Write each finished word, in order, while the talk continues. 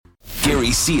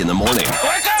Jerry C. in the morning.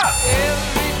 Wake up!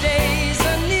 Every day's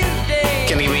a new day.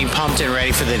 Can you be pumped and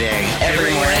ready for the day?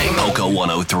 Every morning. Mocha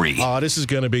 103. Oh, this is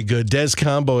going to be good. Des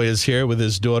Conboy is here with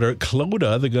his daughter,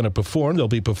 Clodagh. They're going to perform. They'll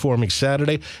be performing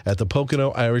Saturday at the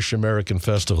Pocono Irish American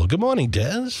Festival. Good morning,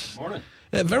 Des. Morning.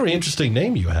 A very interesting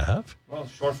name you have. Well,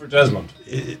 short for Desmond.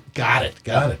 Got it.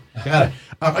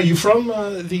 Are you from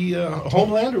the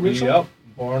homeland originally? Yep.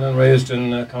 Born and raised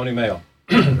in County Mayo.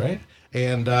 Right.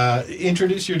 And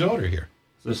introduce your daughter here.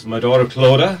 This is my daughter,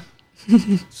 Clodagh.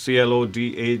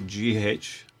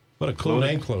 Clodagh. What a cool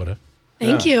name, Clodagh.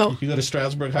 Thank you. You go to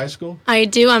Stroudsburg High School? I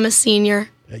do. I'm a senior.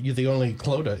 You're the only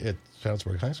Clodagh at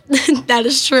Stroudsburg High School. That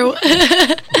is true.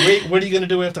 What are you going to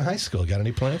do after high school? Got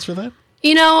any plans for that?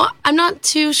 You know, I'm not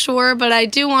too sure, but I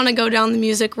do want to go down the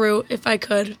music route if I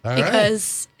could, All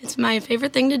because it's my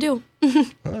favorite thing to do.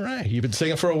 All right. You've been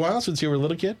singing for a while, since you were a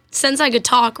little kid? Since I could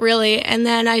talk, really. And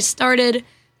then I started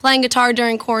playing guitar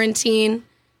during quarantine.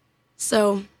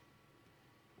 So,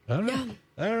 All right.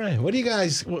 yeah. All right. What do you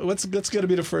guys, what's going to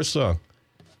be the first song?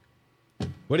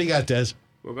 What do you got, Des?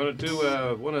 We're going to do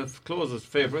one of Clodagh's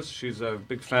favorites. She's a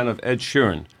big fan of Ed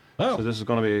Sheeran. Oh. So this is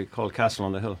going to be called Castle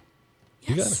on the Hill.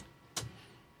 You got Yes. it.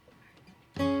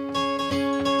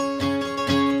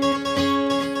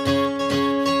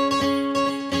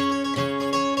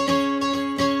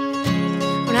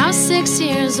 When I was 6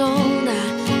 years old,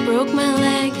 I broke my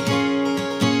leg.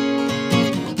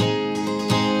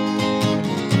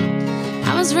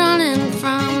 I was running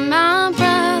from my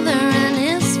brother and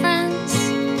his friends,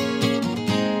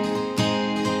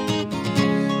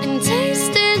 and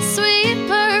tasted sweet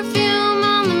perfume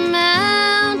on the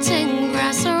mountain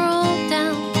grass I rolled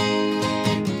down.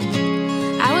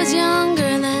 I was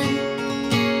younger then.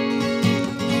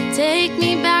 Take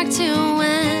me back to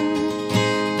when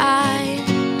I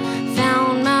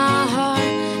found my heart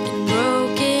and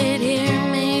broke it here,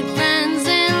 made friends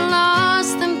and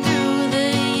lost them through the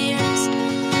years.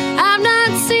 I've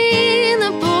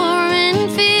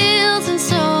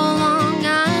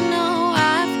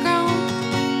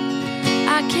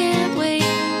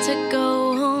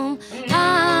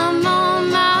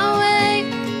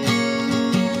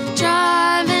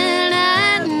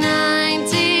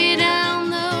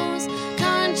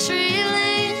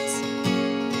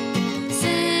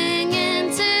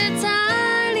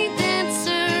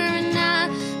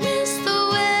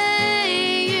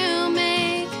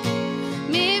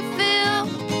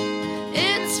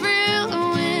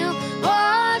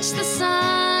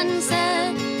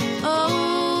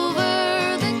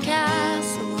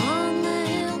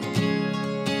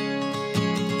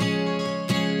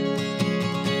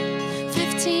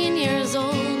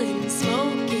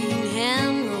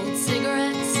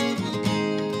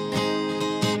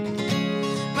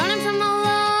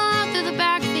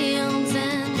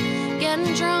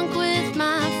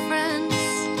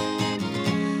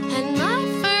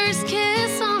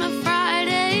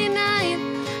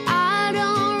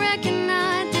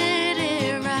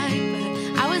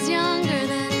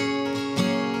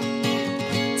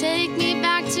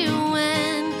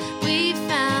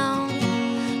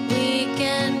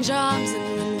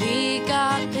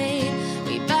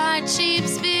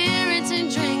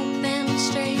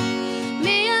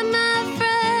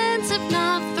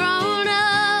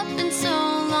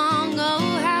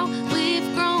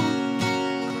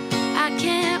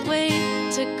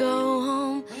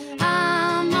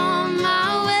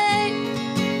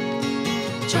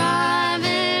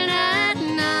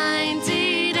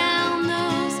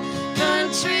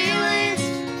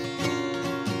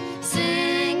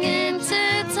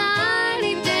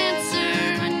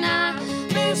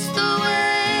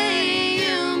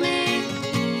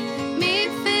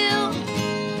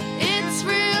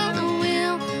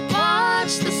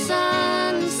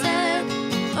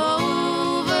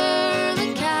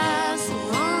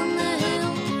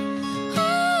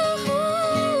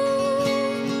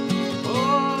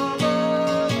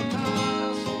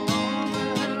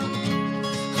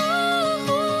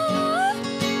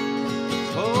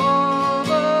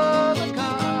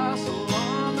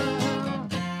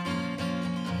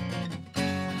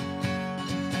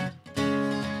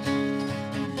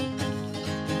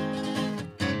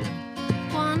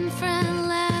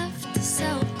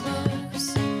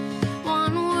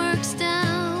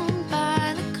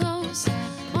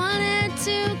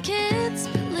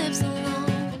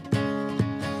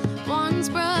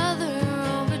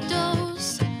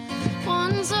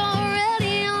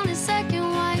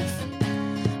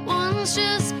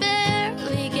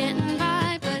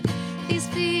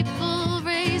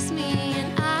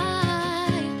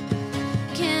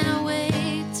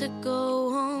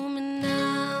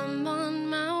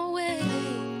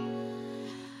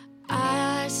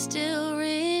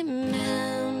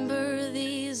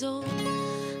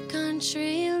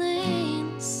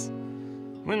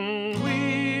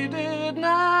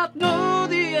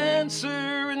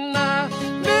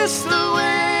just the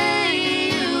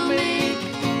way you make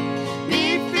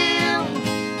me feel.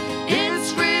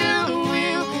 It's real.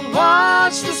 We'll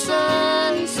watch the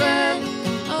sunset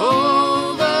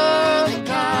over the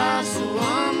castle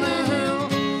on the hill.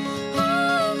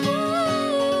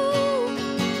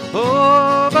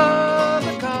 Over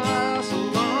the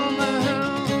castle on the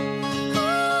hill.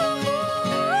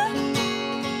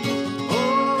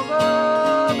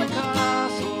 Over the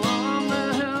castle on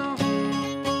the hill.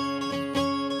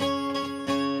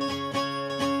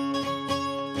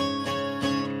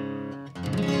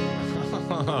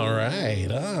 All right.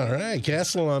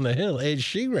 Castle on the Hill, Ed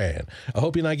Sheeran. I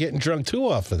hope you're not getting drunk too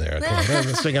often there,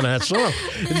 Clodagh, singing that song.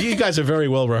 You guys are very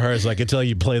well rehearsed. I can tell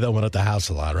you play that one at the house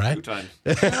a lot, right? 2 times.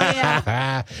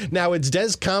 Now it's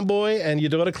Des Conboy and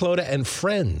your daughter Clodagh and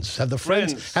friends. Have the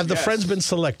friends yes. been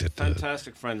selected?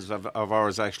 Fantastic friends of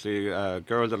ours, actually. A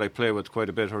girl that I play with quite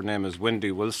a bit, her name is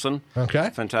Wendy Wilson. Okay.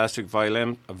 Fantastic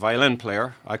violin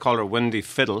player. I call her Wendy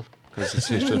Fiddle, because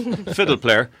she's a fiddle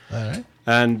player. All right.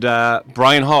 And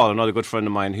Brian Hall, another good friend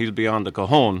of mine, he'll be on the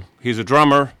cajon. He's a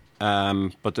drummer,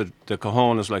 but the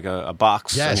cajon is like a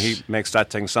box, Yes. and he makes that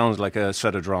thing sound like a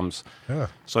set of drums. Yeah.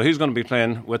 So he's going to be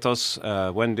playing with us,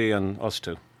 Wendy and us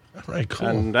two. All right,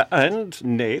 cool. And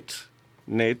Nate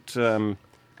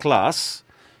Klaas,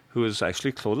 who is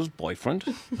actually Clodagh's boyfriend,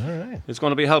 All right. is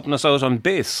going to be helping us out on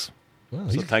bass. Well,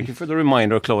 So thank you for the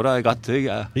reminder, Clodagh. I got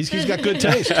the... He's got good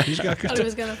taste. He's got good Thought I taste.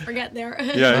 was gonna forget there.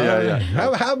 Yeah.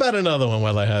 How about another one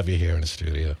while I have you here in the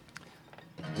studio?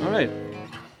 All right.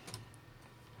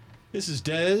 This is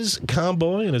Des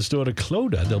Conboy and his daughter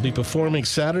Clodagh. They'll be performing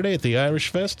Saturday at the Irish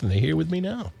Fest, and they're here with me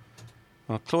now.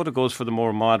 Well, Clodagh goes for the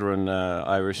more modern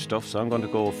Irish stuff, so I'm going to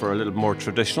go for a little more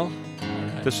traditional.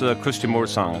 This is a Christy Moore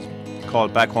song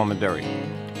called Back Home in Derry.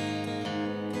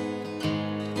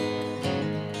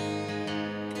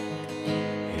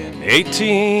 In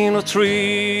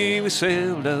 1803 we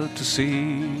sailed out to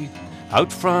sea,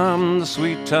 out from the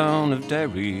sweet town of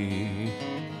Derry.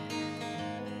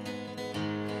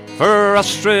 For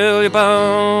Australia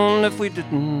bound, if we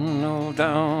didn't know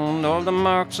down all the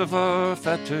marks of our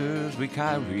fetters we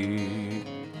carried.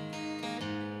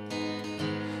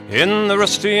 In the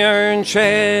rusty iron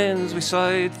chains we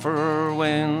sighed for our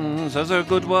winds, as our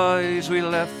good wives we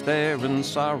left there in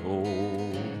sorrow.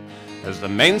 As the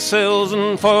mainsails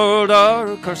unfurled,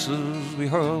 our curses we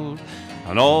hurled,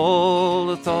 and all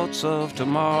the thoughts of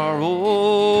tomorrow.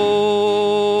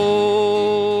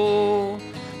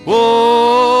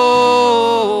 Whoa,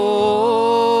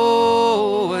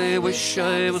 I wish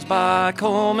I was back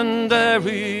home in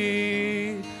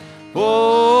Derry. Whoa,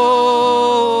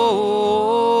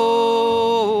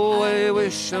 I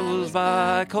wish I was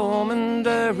back home in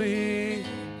Derry.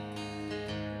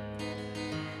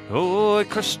 Oh, I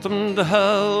cursed them to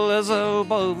hell as our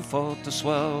bow fought to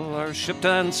swell. Our ship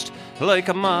danced like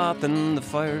a moth in the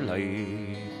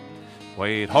firelight.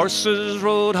 White horses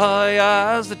rode high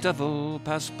as the devil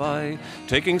passed by,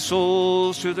 taking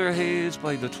souls to their haze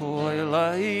by the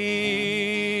twilight.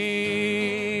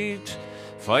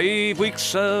 5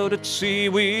 weeks out at sea,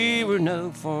 we were now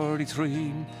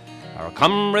 43. Our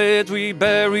comrades we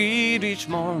buried each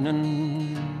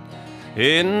morning.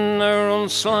 In our own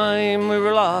slime we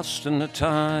were lost in the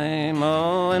time,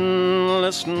 oh,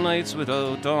 endless nights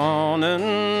without dawning.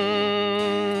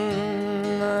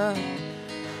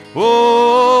 Oh,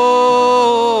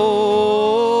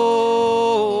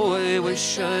 I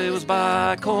wish I was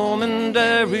back home in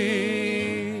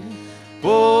Derry.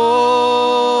 Oh,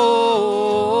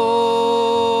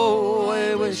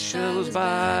 I wish I was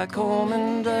back home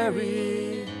in Derry.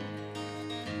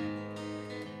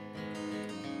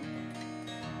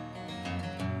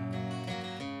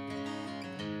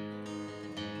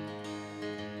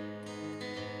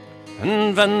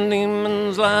 And Van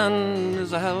Diemen's Land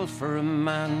is a hell for a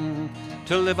man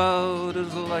to live out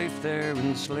his life there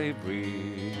in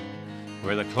slavery,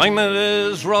 where the climate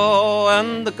is raw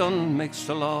and the gun makes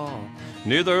the law.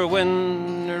 Neither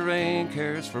wind nor rain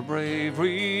cares for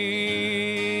bravery.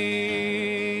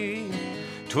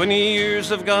 20 years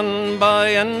have gone by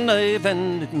and I've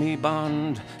ended me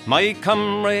bond. My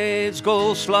comrades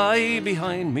ghosts lie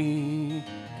behind me.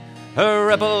 A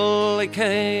rebel I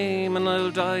came, and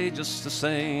I'll die just the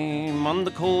same. On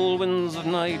the cold winds of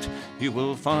night you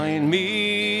will find me.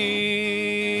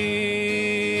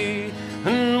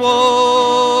 And whoa,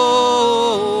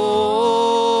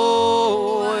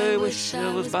 I wish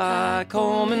I was back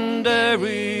home in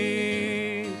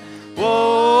Derry. Whoa,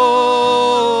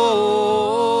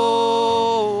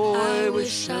 I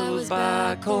wish I was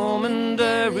back home in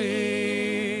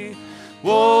Derry.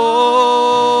 Whoa,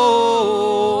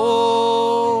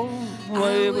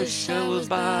 I wish I was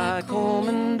back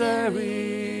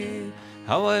Derry.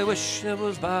 How I wish I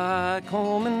was back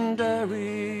home in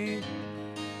Derry.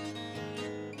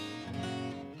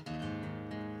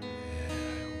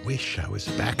 Wish I was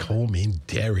back home in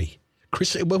Derry.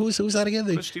 Who's that again?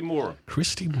 Christy Moore.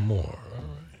 Christy Moore. All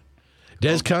right.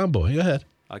 Des Conboy, go ahead.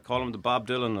 I call him the Bob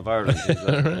Dylan of Ireland.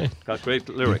 He's got great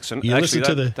lyrics. And You actually,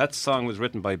 listen to that song was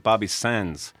written by Bobby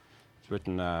Sands. It's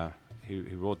written. He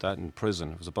wrote that in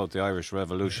prison. It was about the Irish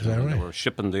Revolution. Is that when right? They were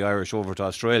shipping the Irish over to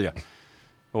Australia,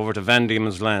 over to Van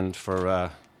Diemen's Land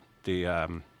for the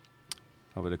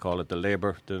how would they call it? The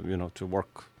labour, to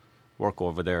work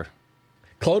over there.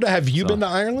 Clodagh, have you been to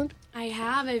Ireland? I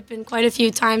have. I've been quite a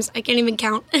few times. I can't even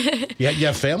count. Yeah, you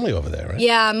have family over there, right?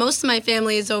 Yeah, most of my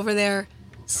family is over there.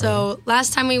 So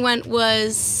last time we went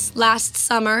was last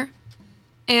summer,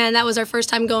 and that was our first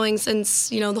time going since,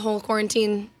 the whole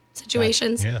quarantine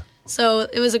situations. Yeah. So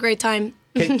it was a great time.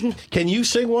 Can you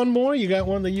sing one more? You got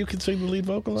one that you can sing the lead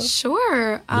vocal on?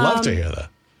 Sure. Love to hear that.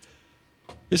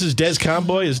 This is Des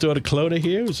Conboy, his daughter Clodagh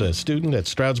here, who's a student at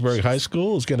Stroudsburg High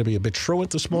School. Is going to be a bit truant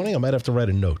this morning. I might have to write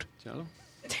a note. All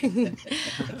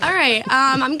right.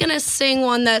 I'm going to sing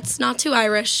one that's not too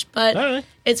Irish, but All right.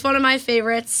 it's one of my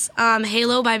favorites,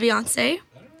 Halo by Beyonce.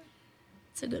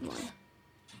 It's a good one.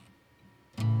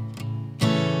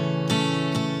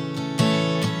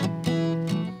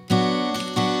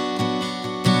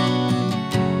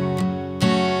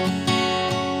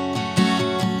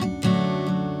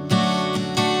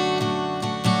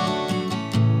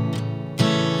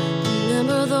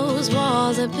 Remember those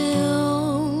walls I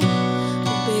built?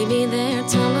 Oh, baby, they're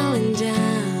tumbling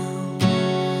down.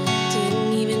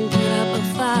 Didn't even put up a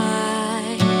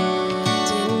fight.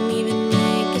 Didn't even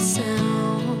make a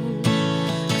sound. I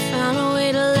found a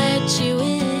way to let you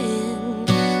in,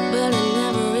 but I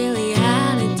never really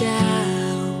had a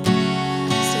doubt.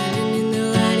 Standing in the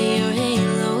light of your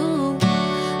halo,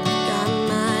 I got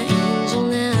my angel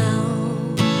now.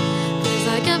 Feels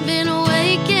like I've been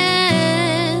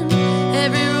awakened.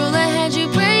 Every rule I had you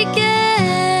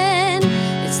breaking,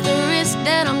 it's the risk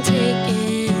that I'm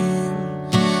taking.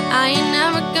 I ain't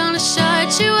never gonna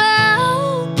shut you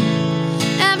out.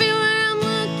 Everywhere I'm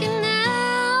looking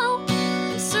now,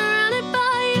 I'm surrounded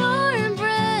by your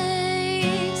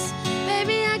embrace.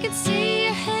 Baby, I can see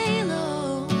your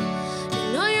halo.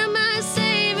 You know you're my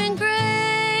saving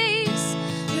grace.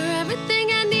 You're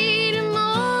everything I need and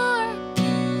more.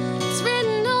 It's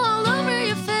written all over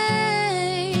your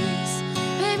face.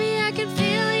 Baby, I can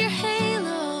feel your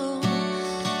halo.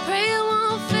 Pray it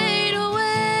won't fade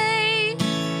away.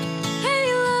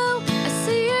 Halo, I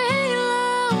see your halo.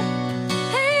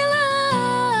 Halo,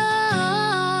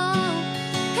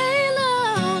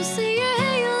 halo, see your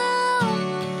halo.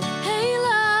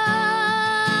 Halo,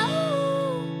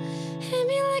 hit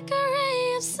me like a ray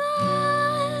of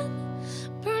sun,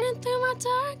 burning through my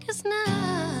darkest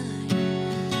night.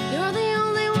 You're the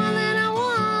only one that I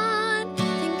want.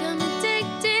 Think I'm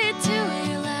addicted to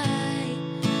your light.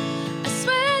 I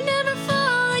swear I'd never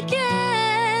fall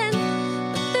again,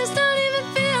 but this don't even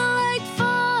feel like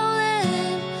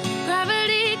falling.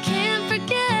 Gravity can't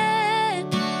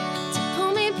forget to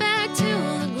pull me back to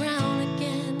the ground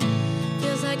again.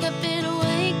 Feels like I've been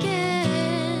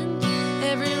awakened.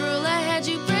 Every rule I had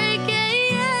you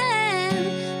breaking,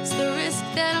 it's the risk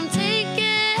that I'm taking.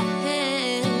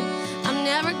 I'm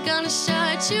never gonna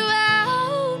shut you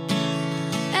out.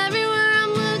 Everywhere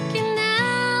I'm looking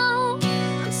now,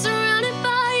 I'm surrounded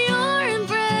by your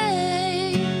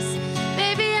embrace.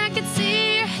 Baby, I can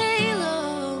see your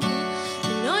halo.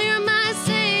 You know you're my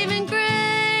saving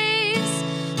grace.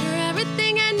 You're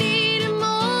everything I need and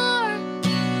more.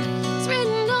 It's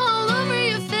written all over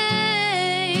your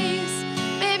face.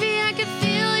 Baby, I can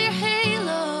feel your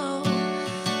halo.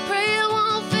 Pray it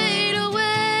won't fade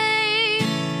away.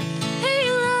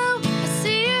 Halo, I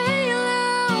see your halo.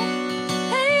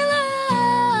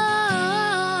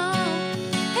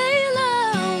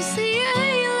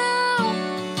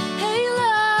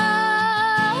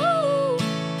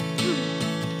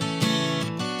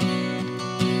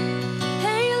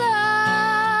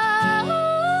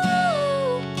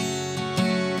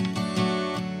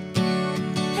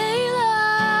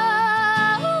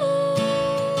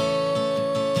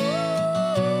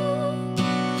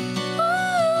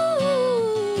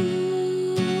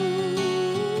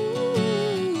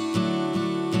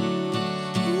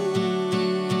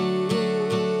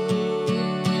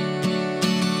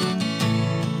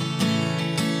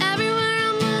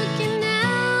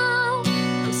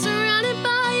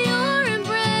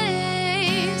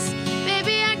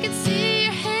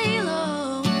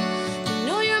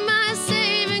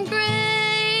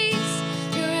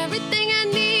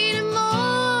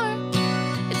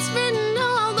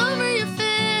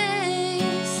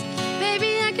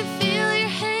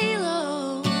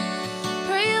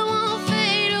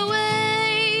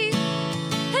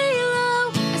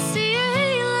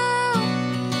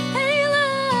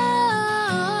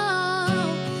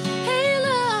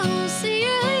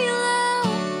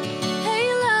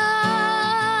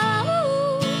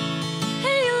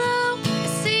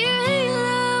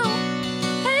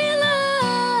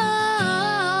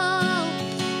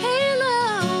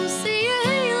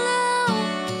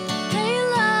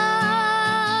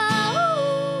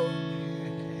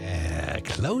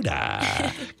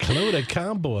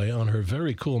 Claudia Conboy on her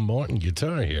very cool Martin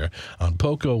guitar here on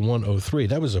Poco 103.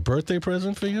 That was a birthday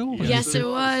present for you? Yes, it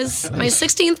was. My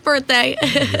 16th birthday.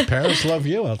 Your parents love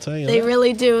you, I'll tell you They that.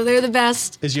 really do. They're the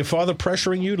best. Is your father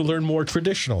pressuring you to learn more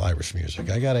traditional Irish music?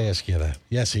 I got to ask you that.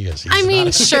 Yes, he is. I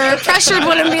mean, sure, pressured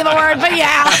wouldn't be the word, but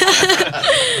yeah.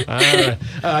 All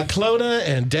right. Clodagh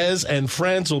and Des and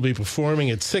friends will be performing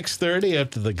at 6:30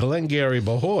 after the Glengarry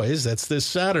Bahoys. That's this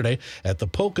Saturday at the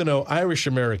Pocono Irish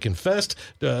American Fest.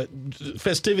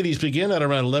 Festivities begin at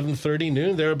around 11:30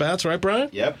 noon, thereabouts, right, Brian?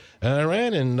 Yep. All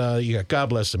right, and you got God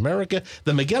Bless America.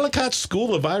 The McGillicott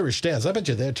School of Irish Dance. I bet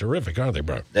you they're terrific, aren't they,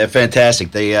 bro? They're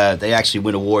fantastic. They actually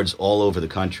win awards all over the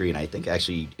country, and I think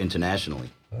actually internationally.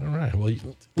 All right. Well,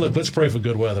 look, let's pray for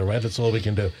good weather, right? That's all we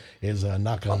can do is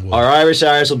knock on wood. Our Irish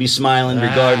eyes will be smiling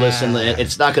regardless, and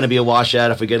it's not going to be a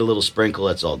washout. If we get a little sprinkle,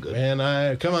 that's all good.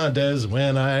 Come on, Des.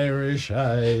 When Irish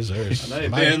eyes are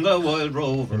Been the wild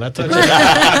rover. Not touching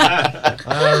that.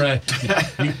 All right.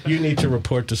 You need to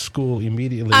report to school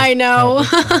immediately. I know.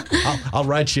 I'll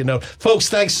write you a note. Folks,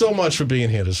 thanks so much for being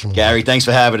here this morning. Gary, thanks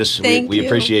for having us. Thank We you.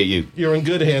 appreciate you. You're in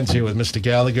good hands here with Mr.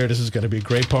 Gallagher. This is going to be a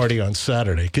great party on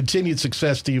Saturday. Continued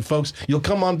success to you folks. You'll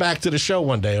come on back to the show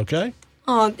one day, okay?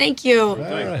 Oh, thank you. All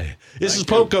right. This is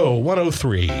Poco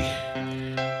 103.